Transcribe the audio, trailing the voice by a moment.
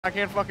I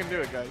can't fucking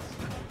do it, guys.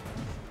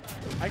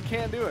 I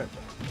can't do it.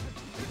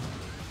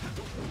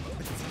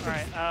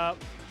 Alright,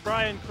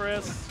 Brian,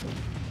 Chris.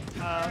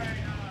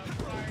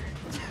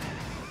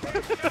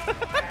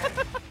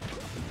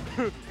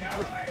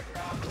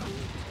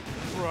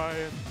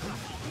 Brian.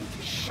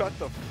 Shut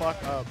the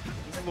fuck up.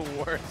 This is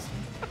the worst.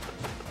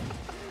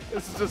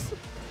 This is just...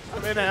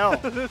 I'm in hell.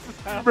 This is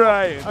hell.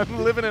 Brian. I'm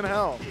living in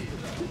hell.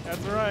 That's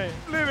right.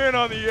 Living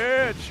on the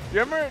edge. Do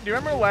you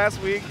remember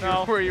last week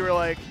where you were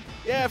like,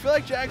 yeah, I feel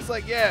like Jack's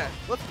like, yeah,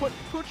 let's put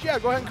Pooch, yeah,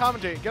 go ahead and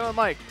commentate. Get on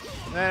the mic.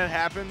 And then it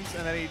happens,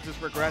 and then he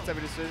just regrets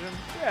every decision.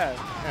 Yeah.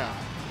 Yeah.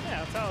 Yeah,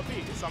 that's how it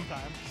be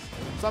sometimes.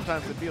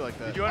 Sometimes it'd be like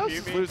that. Did you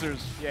unmute me?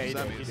 Losers. Yeah, he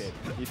semis. did.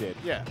 He did.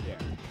 Yeah. Yeah.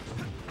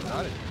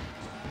 Got it.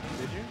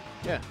 Did you?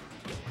 Yeah.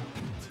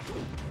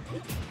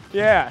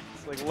 Yeah.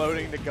 It's like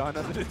loading the gun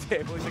under the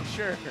table. He's like,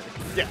 sure.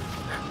 Yeah.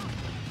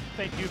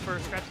 Thank you for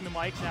scratching the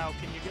mic. Now,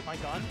 can you get my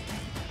gun?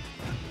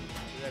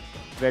 Did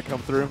that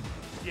come through?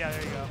 Yeah,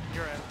 there you go.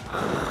 You're in.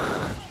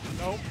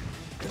 Nope.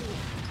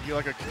 You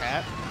like a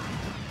cat?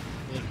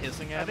 Like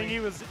hissing at I think me? he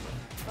was...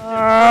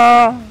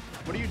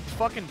 What are you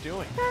fucking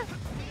doing?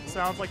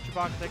 Sounds like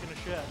Chewbacca taking a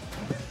shit.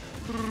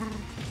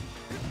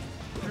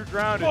 You're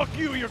grounded. Fuck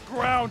you, you're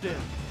grounded.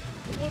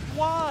 What?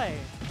 Why?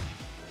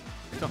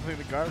 Something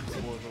the garbage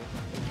disposal.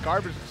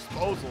 Garbage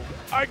disposal.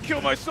 I'd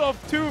kill myself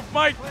too if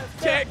my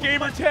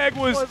gamer tag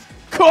was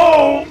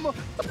comb.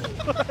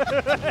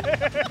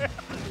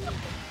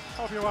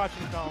 Hope you're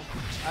watching, Colm.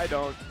 I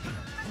don't.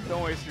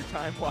 Don't waste your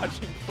time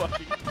watching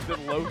fucking the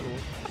local.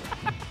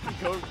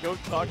 Go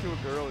talk to a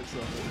girl or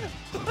something.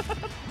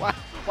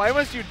 Why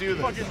must you do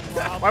this? Fucking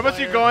Why must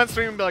you go on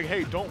stream and be like,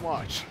 hey, don't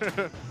watch?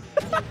 And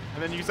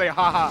then you say,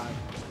 haha.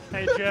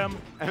 Hey, Jim.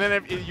 And then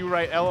if you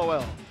write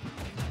LOL.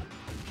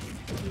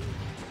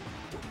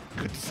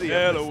 Good to see you.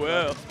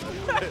 LOL.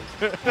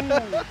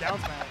 Down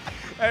smash.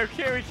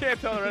 Okay, we can't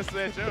tell the rest of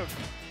that joke.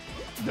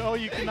 No,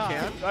 you cannot.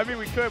 Can't? I mean,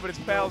 we could, but it's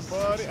pals.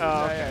 Buddy.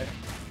 Oh, okay.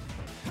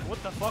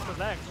 What the fuck was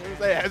that?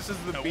 Yeah, it's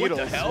just the What Beatles.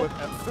 the hell? With-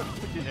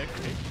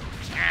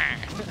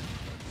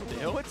 What the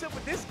hell? What's up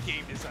with this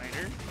game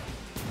designer?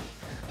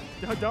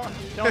 Don't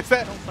Is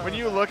that, don't when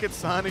you look at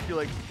Sonic, you're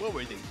like, what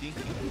were they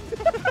thinking?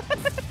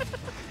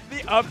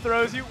 The up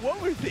throws you.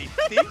 What were they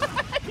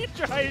thinking? you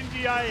try and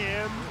GI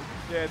him.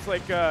 Yeah, it's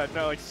like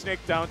no, like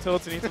Snake down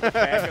tilts and he's at the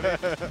back of it.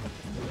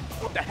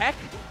 What the heck?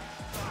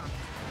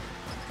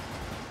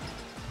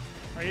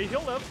 Are you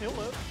he'll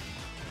live.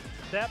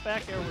 That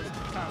back air was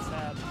kind of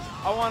sad.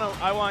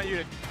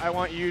 I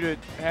want you to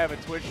have a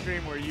Twitch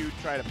stream where you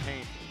try to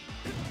paint,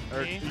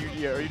 or Me?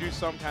 or you do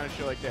some kind of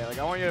show like that. Like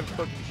I want you to have a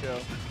cooking show.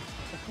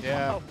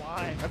 Yeah.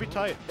 Why? That'd be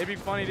tight. It'd be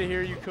funny to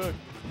hear you cook.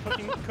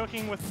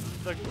 Cooking with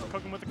the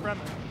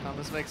Kremlin.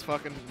 Thomas makes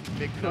fucking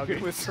big Cooking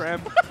nuggets. with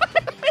shrimp.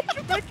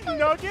 Making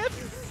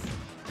nuggets?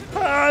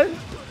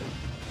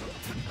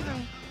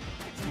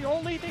 It's the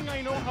only thing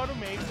I know how to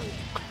make.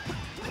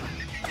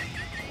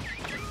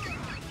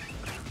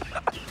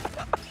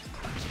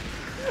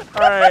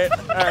 Alright.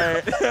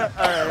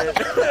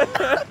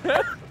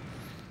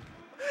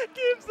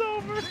 Game's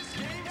over.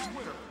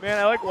 Man,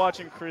 I like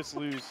watching Chris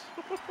lose.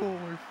 Oh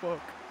my fuck.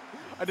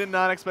 I did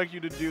not expect you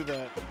to do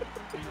that.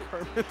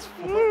 Kermit's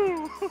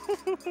Woo.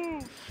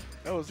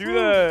 That was Do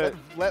the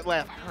that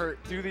laugh hurt.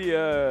 do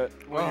the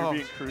when Oh. you're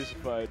being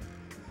crucified.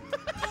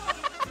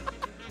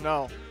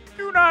 No.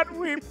 Do not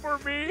weep for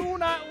me. Do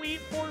not weep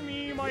for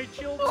me, my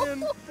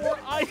children, for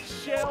I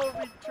shall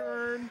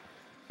return.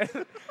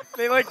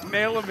 They like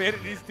nail him in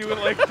and he's doing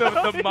like the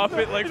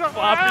Muppet like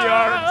floppy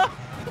arms.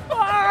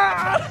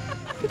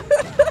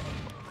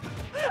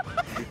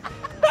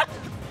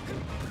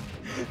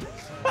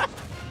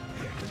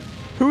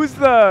 Who's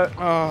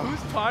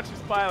Pontius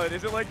Pilate?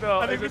 Is it like the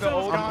I think is we it said the it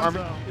was old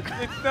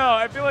Gonzo. it's no,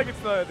 I feel like it's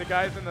the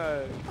guys in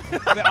the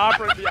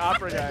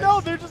opera guys.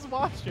 No, they're just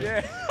watching.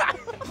 Yeah.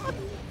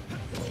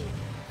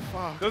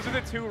 Fuck. Those are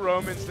the two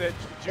Romans that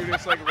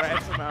Judas like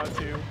rats him out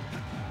to.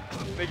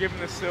 They give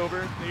him the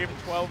silver. They give him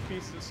 12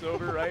 pieces of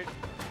silver, right?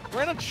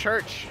 We're in a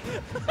church.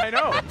 I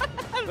know.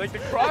 Like the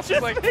cross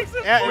is like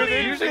Yeah, where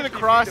they usually the keep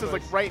cross of is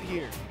like us. right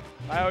here.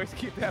 I always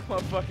keep that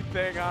motherfucking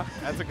thing on.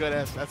 That's a good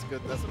ass. That's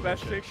good. That's That's the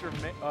best picture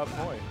of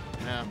Moy.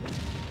 Yeah.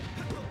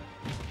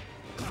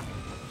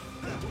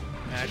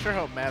 Man, I sure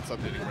hope Matt's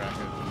updating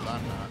graphics, because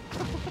I'm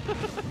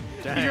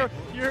not. Dang.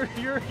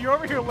 You're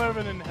over here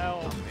living in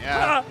hell.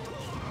 Yeah.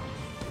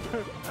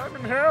 I'm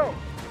in hell.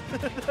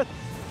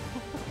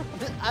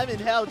 I'm in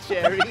hell,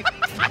 Cherry.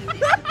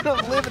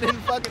 I'm living in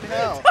fucking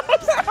hell.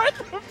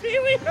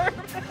 Pee-wee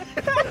Herman.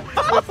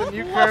 Listen,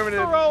 you Kermit.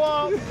 Throw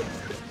up.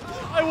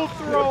 I will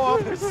throw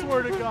up. I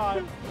swear to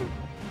God.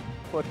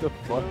 What the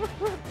fuck?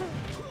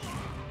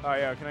 Oh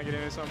yeah, can I get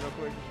into something real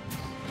quick?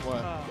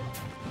 What?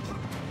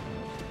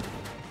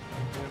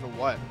 Into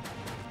what?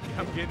 Yeah,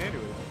 I'm getting into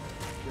it.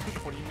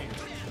 What do you mean?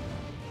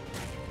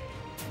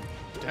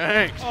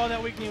 Dang. Oh,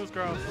 that weak knee was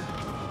gross. He's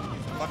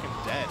fucking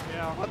dead.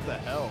 Yeah. What the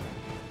hell?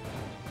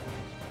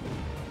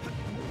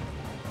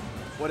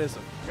 What is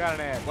it? Got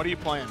an ad. What are you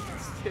playing?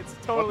 It's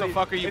totally.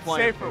 fuck are you it's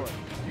playing? safe for work.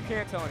 You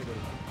can't tell anybody.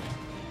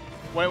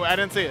 Wait, I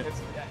didn't see it.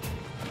 Yeah.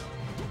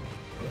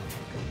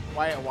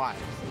 Why?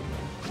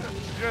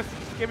 Just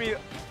give me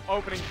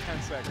opening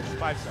 10 seconds,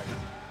 5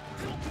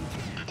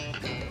 seconds.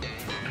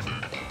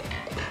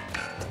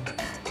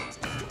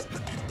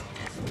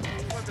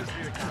 Let this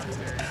be the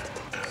commentary.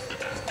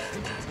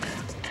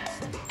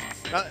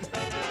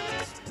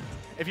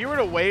 If you were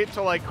to wait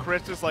till like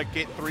Chris just like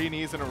get 3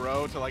 knees in a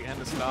row to like end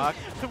the stock,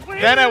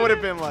 then I would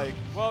have been like,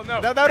 well, no,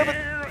 that would have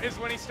been is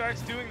when he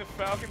starts doing the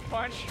Falcon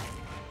punch,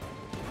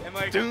 and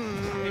like,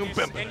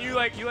 and you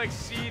like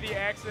see the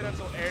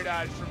accidental air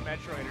dodge from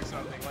Metroid or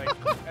something, like,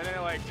 and then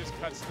it like just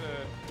cuts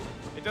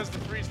to, it does the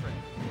freeze frame.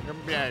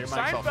 Yeah, your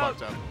mind's all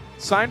fucked up.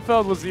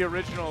 Seinfeld was the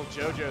original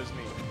JoJo's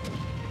meme.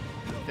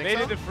 They so?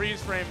 did the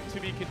freeze frame to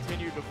be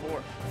continued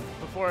before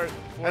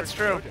That's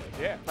true. JoJo.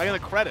 Yeah. Like in the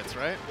credits,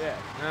 right? Yeah.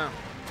 Yeah.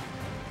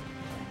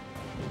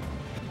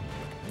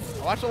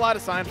 I watched a lot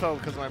of Seinfeld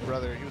because of my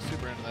brother. He was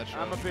super into that show.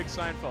 I'm a big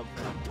Seinfeld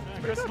fan. Yeah,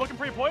 Chris is looking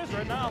pretty poised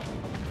right now.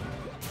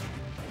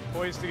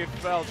 Poised to get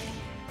felched.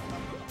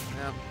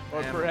 Yeah.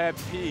 Or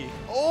perhaps he.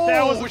 Oh,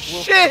 that was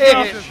shit!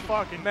 Jesus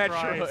fucking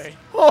Metroid. Christ.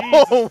 Oh.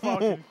 Jesus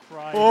fucking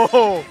Christ.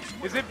 Oh.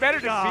 Is it better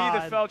to be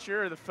God. the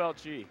Felcher or the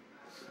Felchie?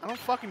 I don't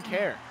fucking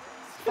care.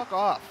 Fuck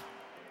off.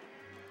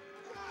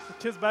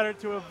 Tis better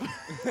to have.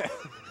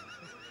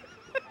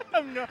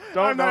 I'm not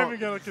Don't even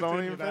going to don't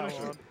continue even that finish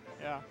one. it.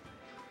 Yeah.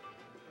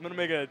 I'm going to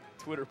make a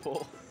Twitter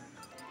poll.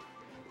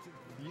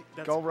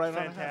 That's Go right on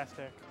ahead.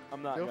 fantastic.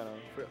 I'm not Go going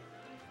to.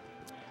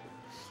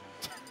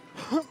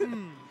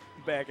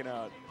 Backing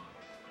out.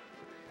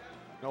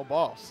 No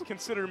balls.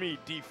 Consider me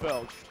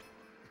defelched.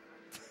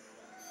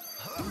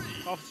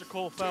 Officer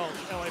Cole Felch,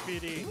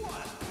 LAPD.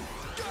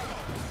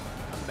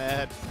 I'm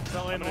mad.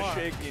 Belly I'm going to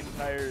shake the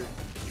entire...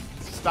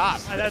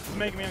 Stop. That's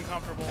making me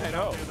uncomfortable. I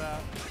know. Don't do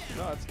that.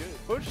 No, that's good.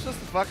 Pooch is just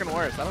the fucking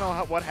worst. I don't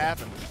know what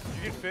happened.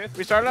 Did you get 5th?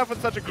 We started off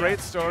with such a great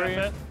story.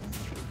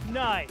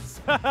 Nice.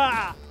 We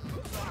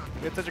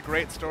had such a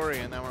great story,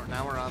 and now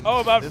we're on. Oh,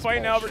 about this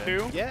fighting bullshit.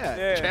 Albert New? Yeah.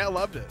 Yeah. Chat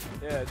loved it.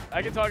 Yeah,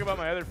 I can talk about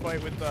my other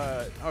fight with do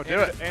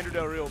Andrew, it. Andrew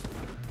Del Real.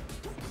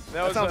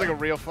 That sounds like a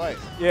real fight.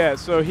 Yeah,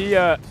 so he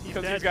dead,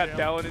 because he's got Jim.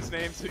 Del in his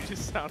name, so he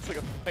just sounds like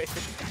a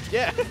fighter.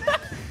 Yeah.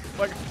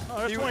 Like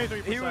Oh, that's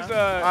 23%. he was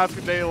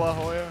Oscar De La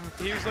Hoya.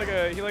 he was like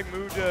he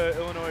moved to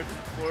Illinois from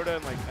Florida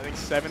in like I think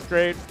 7th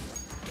grade,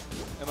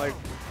 and like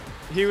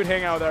he would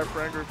hang out with our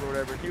friend group or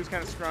whatever. He was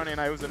kind of scrawny,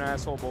 and I was an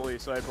asshole bully,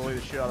 so I bullied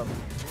the shit out of him.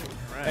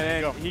 Right.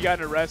 And then he got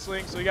into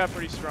wrestling, so he got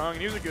pretty strong, and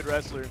he was a good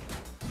wrestler.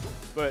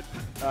 But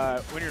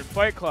when you're in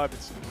Fight Club,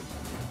 it's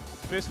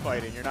fist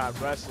fighting. You're not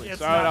wrestling. It's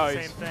so not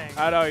the same thing.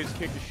 I'd always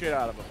kick the shit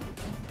out of him.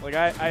 Like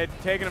I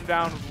had taken him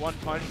down with one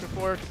punch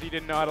before because he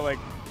didn't know how to like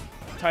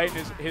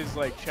tighten his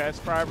like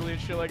chest properly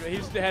and shit like that. He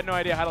just had no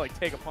idea how to like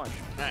take a punch.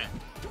 Right.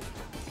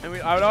 And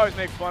I would always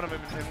make fun of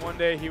him. And one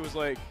day he was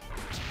like,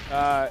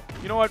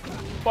 you know what?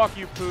 Fuck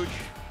you, Pooch.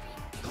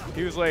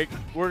 He was like,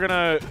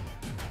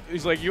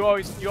 he's like, you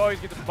always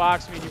get to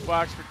box me. And you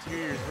box for 2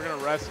 years. We're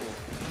gonna wrestle.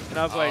 And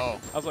I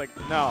was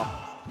like, no.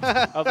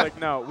 I was like,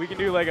 no, we can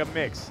do like a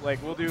mix. Like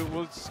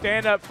we'll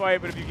stand up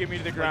fight, but if you get me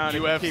to the ground,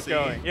 Like and keep UFC.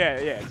 going. Yeah,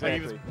 Like he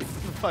exactly. was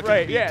fucking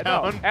Right, beat yeah,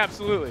 no, down.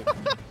 absolutely.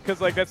 Because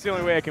like that's the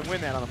only way I can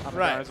win that on the Right,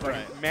 ground is if I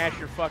right. can mash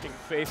your fucking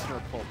face in a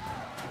pulp.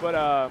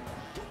 But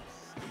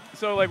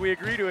so like we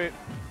agree to it,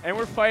 and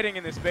we're fighting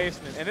in this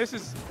basement, and this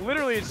is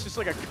literally it's just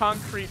like a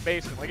concrete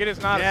basement. Like it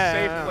is not Yeah, a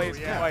safe yeah, place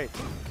to yeah. fight.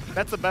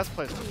 That's the best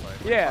place to fight.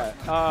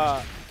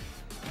 Yeah.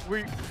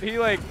 He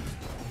like.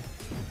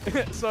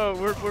 So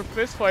we're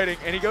fist fighting,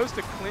 and he goes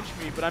to clinch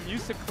me, but I'm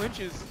used to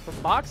clinches from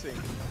boxing,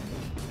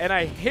 and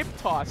I hip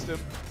tossed him,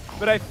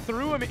 but I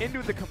threw him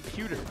into the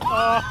computer.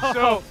 Oh,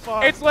 So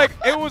fuck. it's like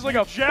it was like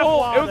a Jeff full,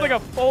 Waddell. it was like a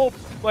full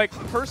like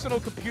personal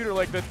computer,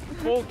 like the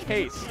full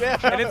case, Yeah.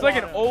 and it's like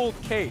an Waddell.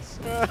 old case,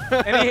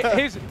 and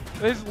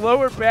his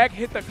lower back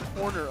hit the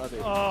corner of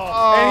it,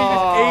 Oh. and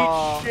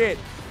he just ate shit.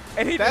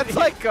 And he That's just,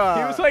 like, he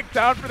was like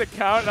down for the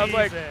count, and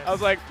I Jesus.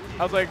 was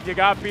like, you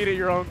got beat at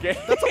your own game.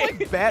 That's like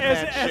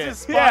Batman As shit. his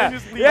spine Yeah,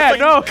 just leaves. yeah, Like,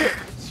 no,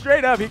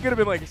 straight up, he could have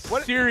been like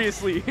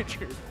seriously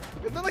injured.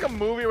 Isn't there like a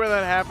movie where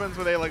that happens,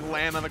 where they like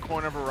land on the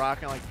corner of a rock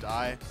and like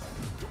die?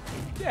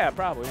 Yeah,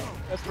 probably.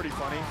 That's pretty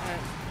funny.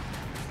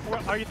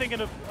 Are you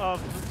thinking of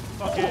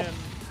fucking?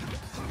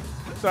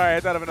 Sorry, I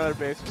thought of another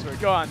basic story.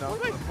 Go on though.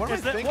 What am I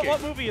Is that thinking?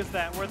 what movie is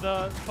that? Where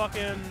the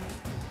fucking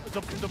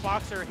the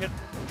boxer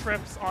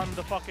trips on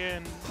the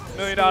fucking $1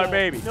 Million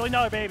Baby. $1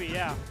 Million Baby,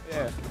 yeah.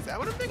 Yeah, Is that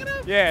what I'm thinking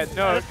of? yeah,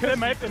 no,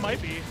 it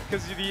might be.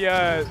 because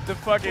the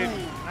fucking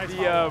Nice the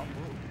follow.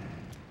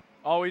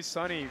 Always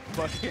Sunny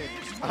fucking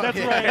That's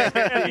right. At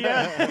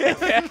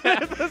the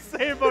end, the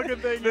same fucking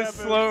thing. the happens.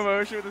 slow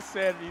motion with the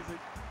sad music.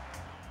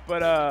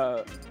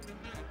 But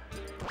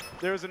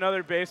there was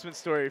another basement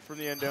story from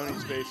the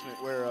Andoni's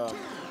basement where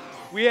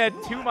we had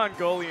 2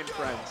 Mongolian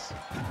friends,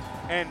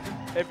 and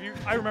if you,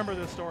 I remember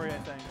this story. I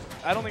think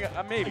I don't think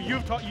maybe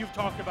you've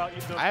talked about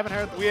I haven't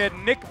heard this. we had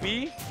Nick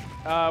B.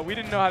 We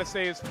didn't know how to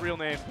say his real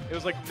name. It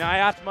was like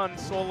Nayatman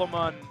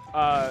Solomon,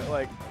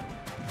 like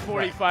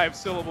 45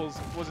 syllables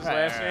was his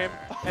last name.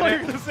 I thought you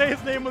were gonna say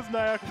his name was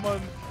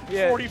Nayakman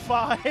Yeah.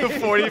 45. The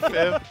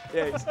 45th.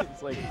 Yeah,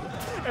 it's like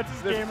That's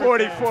his there's gamer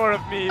 44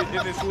 of me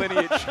in this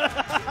lineage.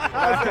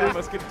 I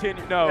must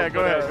continue. No. Yeah,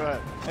 go ahead, go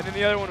ahead. And then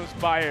the other one was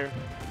Bayer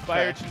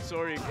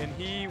Chinsori, and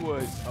he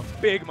was a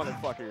big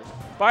motherfucker.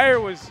 Bayer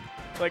was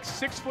like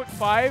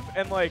 6'5"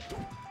 and like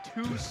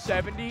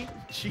 270.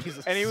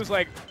 Jesus. And he was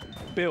like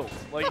built.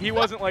 Like he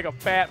wasn't like a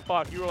fat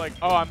fuck. You were like,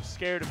 oh, I'm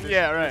scared of this,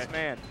 this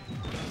man.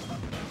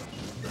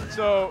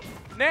 So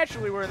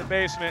naturally we're in the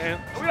basement,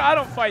 and I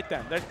don't fight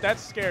them.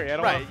 That's scary. I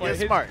don't want to fight.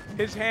 You're smart.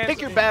 His hands.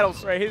 Pick your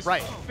battles. Right. His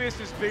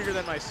fist is bigger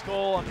than my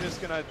skull. I'm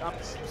just gonna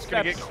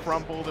get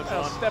crumpled and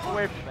I'll step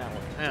away from that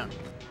one. Yeah.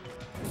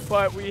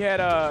 But we had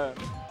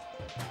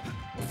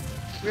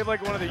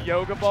like one of the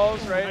yoga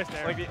balls, right?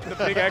 Nice Like the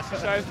big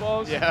exercise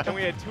balls. Yeah. And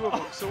we had 2 of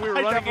them. So we were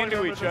I running definitely into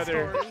remember each this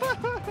other.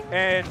 story.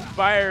 And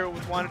Bayer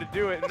wanted to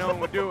do it, and no one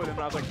would do it with him.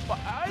 And I was like,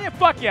 yeah,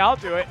 fuck yeah, I'll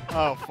do it.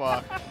 Oh,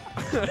 fuck.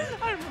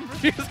 I remember.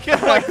 You just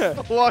get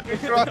like walking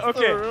across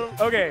the room.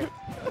 Okay.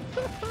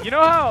 You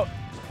know how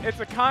it's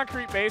a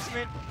concrete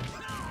basement?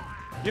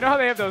 You know how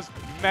they have those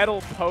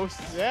metal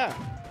posts? Yeah.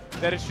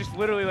 That it's just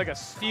literally like a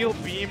steel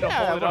beam to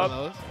Yeah, hold it one up?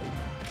 of those.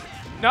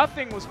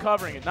 Nothing was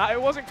covering it.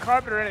 It wasn't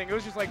carpet or anything. It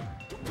was just like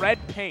red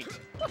paint.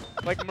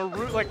 Like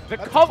maroon, like the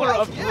color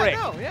of brick,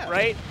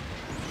 right?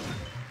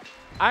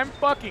 I'm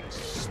fucking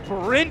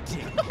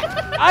sprinting.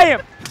 I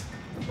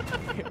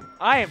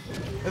am.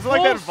 Is it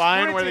like that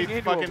Vine where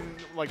they fucking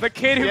like the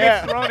kid who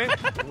gets thrown in?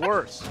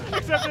 Worse.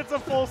 Except it's a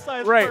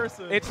full-size Right.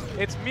 person.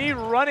 It's me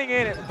running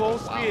in at full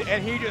speed,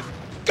 and he just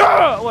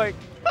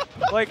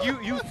like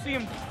you see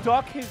him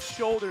duck his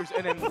shoulders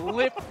and then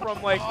lift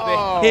from like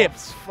the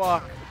hips.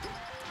 Fuck.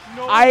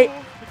 No, I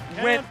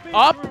can't went be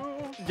up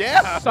true.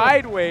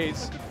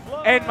 sideways,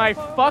 and my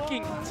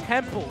fucking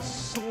temple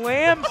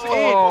slams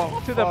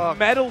into the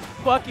metal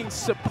fucking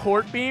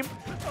support beam,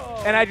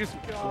 and I just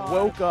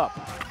woke up.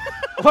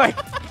 Like,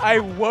 I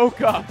woke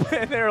up,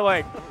 and they were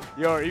like,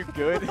 yo, are you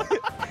good?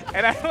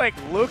 And I like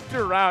looked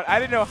around. I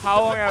didn't know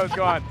how long I was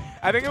gone.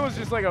 I think it was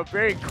just like a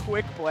very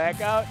quick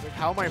blackout. Like,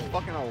 how am I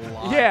fucking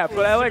alive? Yeah,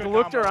 but I like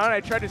looked around.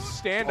 I tried to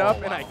stand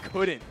up, and I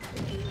couldn't.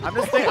 I'm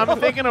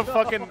thinking of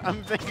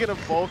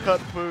bowl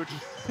cut pooch.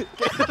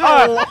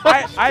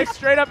 I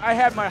straight up, I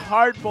had my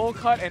hard bowl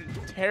cut and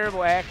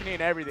terrible acne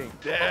and everything.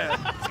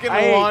 Yeah. It's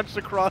getting launched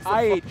across the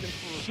I ate fucking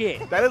food.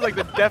 shit. That is like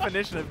the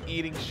definition of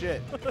eating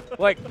shit.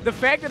 Like, the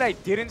fact that I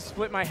didn't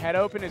split my head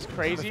open is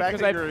crazy. The fact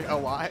that you're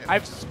alive.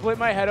 I've split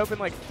my head open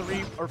like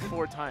 3 or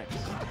 4 times.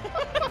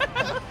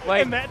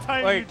 Like, And that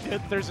time like, you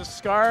did. there's a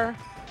scar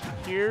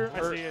here.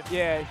 I see it.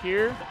 Yeah,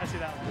 here. I see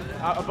that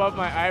one. Above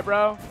my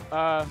eyebrow.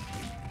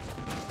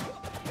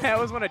 That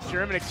was when a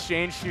German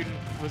exchange student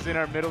was in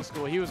our middle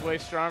school. He was way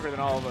stronger than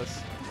all of us.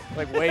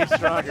 Like, way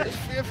stronger. I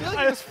feel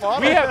like you just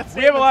fought we him.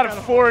 have a lot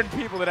of foreign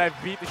people that I've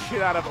beat the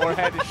shit out of or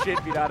had the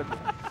shit beat out of me.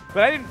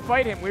 But I didn't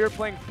fight him. We were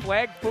playing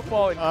flag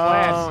football in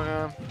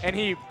class, and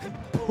he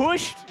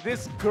pushed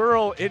this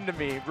girl into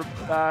me.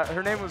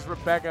 Her name was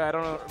Rebecca. I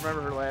don't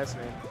remember her last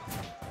name.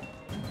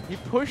 He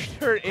pushed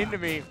her into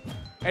me,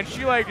 and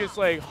she like just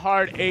like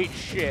hard ate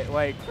shit.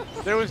 Like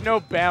there was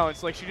no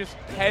balance. Like she just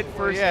head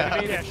first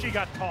into me. Yeah, she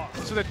got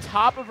tossed. So the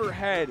top of her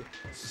head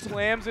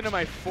slams into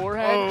my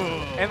forehead,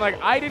 and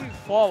like I didn't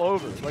fall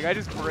over. Like I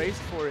just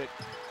braced for it,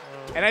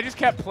 and I just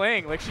kept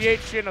playing. Like she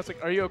ate shit, and I was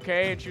like, "Are you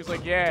okay?" And she was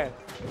like, "Yeah."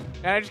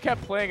 And I just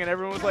kept playing, and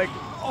everyone was like,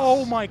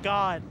 "Oh my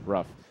god,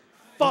 rough."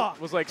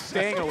 Fuck. Was like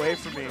staying away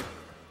from me,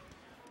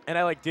 and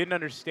I like didn't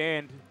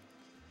understand.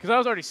 Because I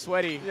was already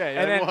sweaty. Yeah,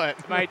 and then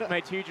what? my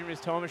teacher,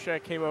 Ms.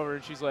 Tomashek, came over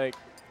and she's like,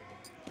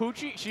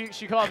 Poochie?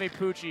 She called me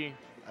Poochie.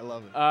 I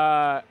love it.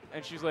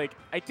 And she's like,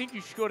 I think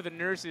you should go to the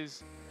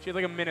nurses. She had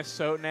like a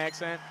Minnesotan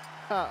accent.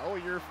 Oh,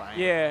 you're fine.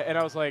 Yeah, and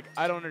I was like,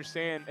 I don't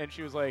understand. And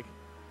she was like,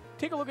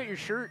 take a look at your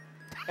shirt.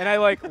 And I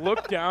like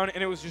looked down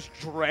and it was just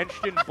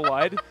drenched in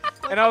blood.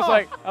 And I was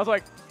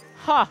like,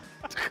 huh,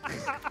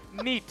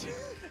 neat.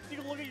 Take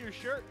a look at your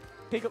shirt.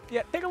 Take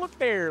a look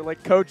there,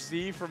 like Coach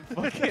Z from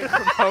fucking from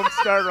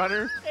Homestar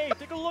Runner. Hey,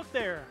 take a look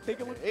there.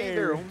 Take a look Hey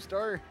there,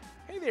 Homestar.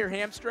 Hey there,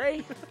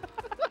 Hamstray.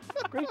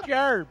 Great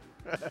job.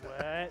 What?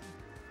 That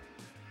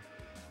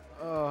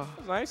was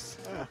nice.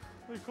 Yeah.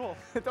 Pretty cool.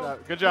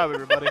 Good job,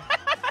 everybody.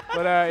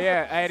 But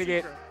yeah, I had to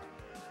get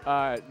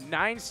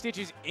 9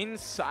 stitches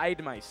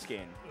inside my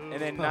skin,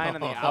 and then 9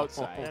 on the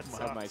outside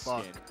of my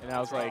skin. And I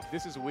was like,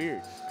 this is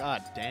weird.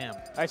 God damn.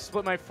 I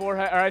split my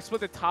forehead, or I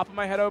split the top of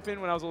my head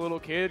open when I was a little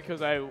kid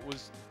because I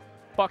was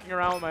fucking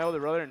around with my older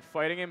brother and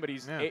fighting him, but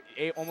he's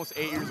almost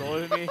 8 years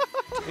older than me.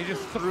 He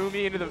just threw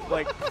me into the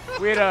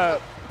we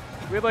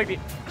had like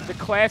the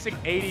classic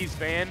 80s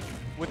van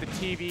with the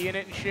TV in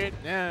it and shit.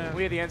 Yeah.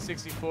 We had the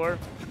N64.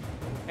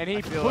 And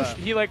he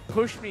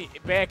pushed me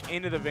back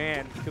into the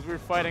van because we were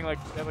fighting like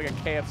at like a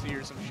KFC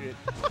or some shit.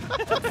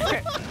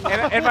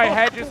 and my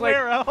head just like.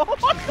 Where else?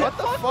 What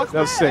the fuck?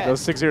 That was sick. I was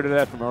 6-0 to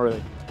that from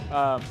ORLY.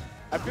 I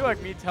feel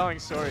like me telling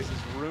stories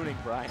is ruining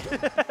Brian.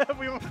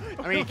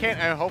 I mean, you can't.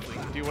 Hopefully,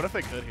 dude. What if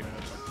they could? Who knows?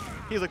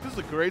 He's like, this is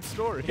a great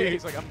story. Yeah,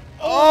 he's like,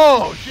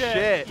 oh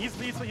shit. He's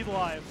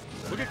live.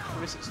 Look at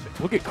Chris's face.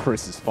 Look at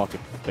Chris's fucking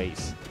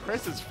face.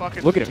 Chris is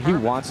fucking Look at him. He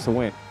determined. wants to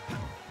win.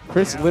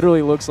 Chris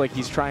literally looks like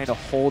he's trying to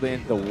hold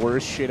in the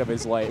worst shit of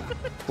his life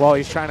while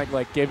he's trying to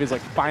like give his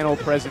like final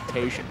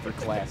presentation for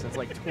class. It's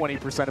like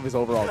 20% of his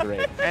overall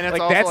grade. And it's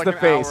like also that's like the an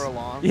face. hour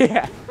long.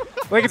 Yeah.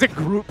 Like it's a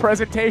group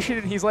presentation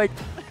and he's like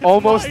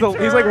almost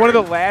he's like one of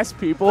the last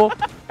people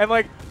and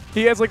like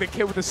he has like the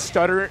kid with a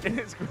stutter in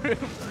his group.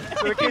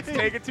 So the kid's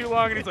taking too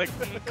long and he's like,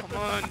 come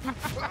on.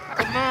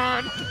 Come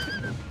on.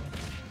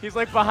 He's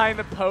like behind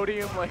the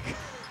podium like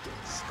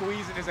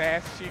squeezing his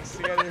ass cheeks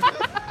together.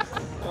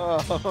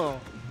 Oh.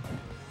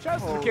 Shout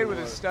out to the kid with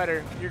his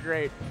stutter. You're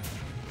great.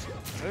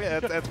 Yeah,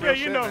 that's Yeah, real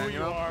you shit, know man, who you you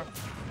know? are.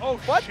 Oh,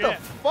 What shit. the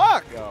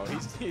fuck? Yo,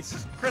 he's Chris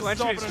is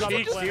clenching his opening up a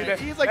cheeks, plan. dude. That-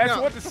 He's like, that's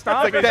no. what the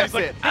stomp Like, is. that's He's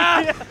like, it.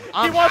 Ah, he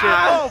I'm wants shit.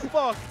 Oh,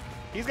 fuck.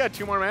 He's got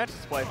 2 more matches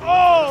to play.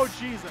 Oh,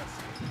 Jesus.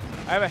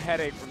 I have a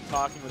headache from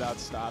talking without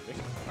stopping.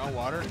 No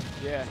water?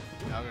 Yeah.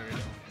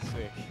 Okay.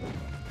 Sick.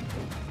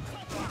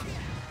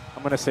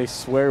 I'm gonna say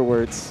swear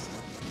words.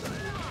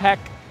 Heck.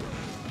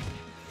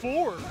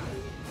 4.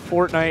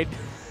 Fortnite.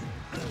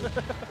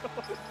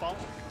 Fuck.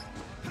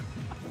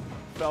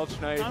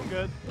 Felch night. I'm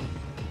good.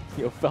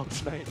 Yo,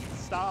 Felch night.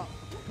 Stop.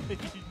 You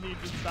need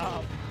to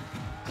stop.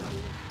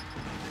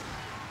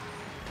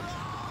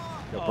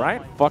 Yo, Oh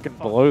Brian my fucking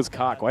fuck blows God.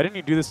 cock. Why didn't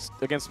you do this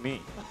against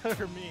me?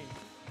 Or me.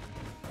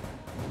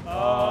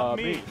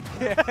 Me.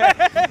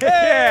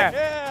 yeah.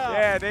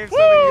 Yeah, name something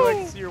you like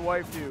Woo! to see your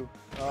wife do.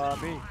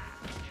 Me. You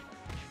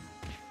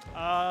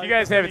You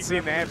guys haven't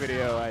seen that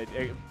video. I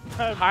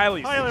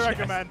highly suggest-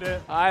 recommend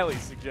it. highly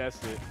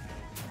suggest it.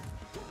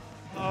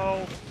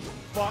 Oh,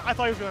 fuck. I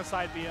thought he was going to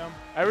side B him.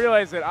 I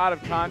realize that out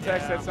of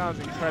context, Yeah. that sounds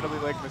incredibly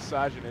like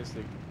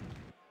misogynistic.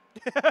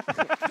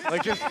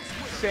 Like just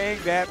saying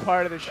that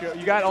part of the show.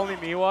 You got only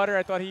me water?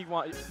 I thought he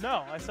want.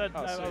 No, I said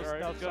Oh, I sorry, was, all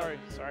right. that was good.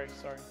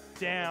 Sorry.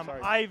 Damn,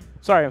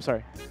 Sorry. I'm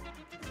sorry.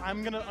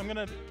 I'm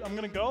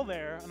gonna go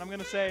there, and I'm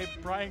gonna say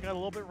Brian got a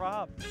little bit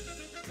robbed.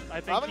 I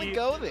think I'm gonna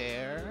go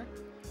there.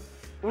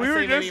 We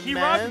were just he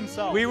robbed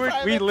himself. we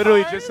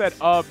literally just said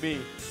me.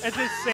 It's just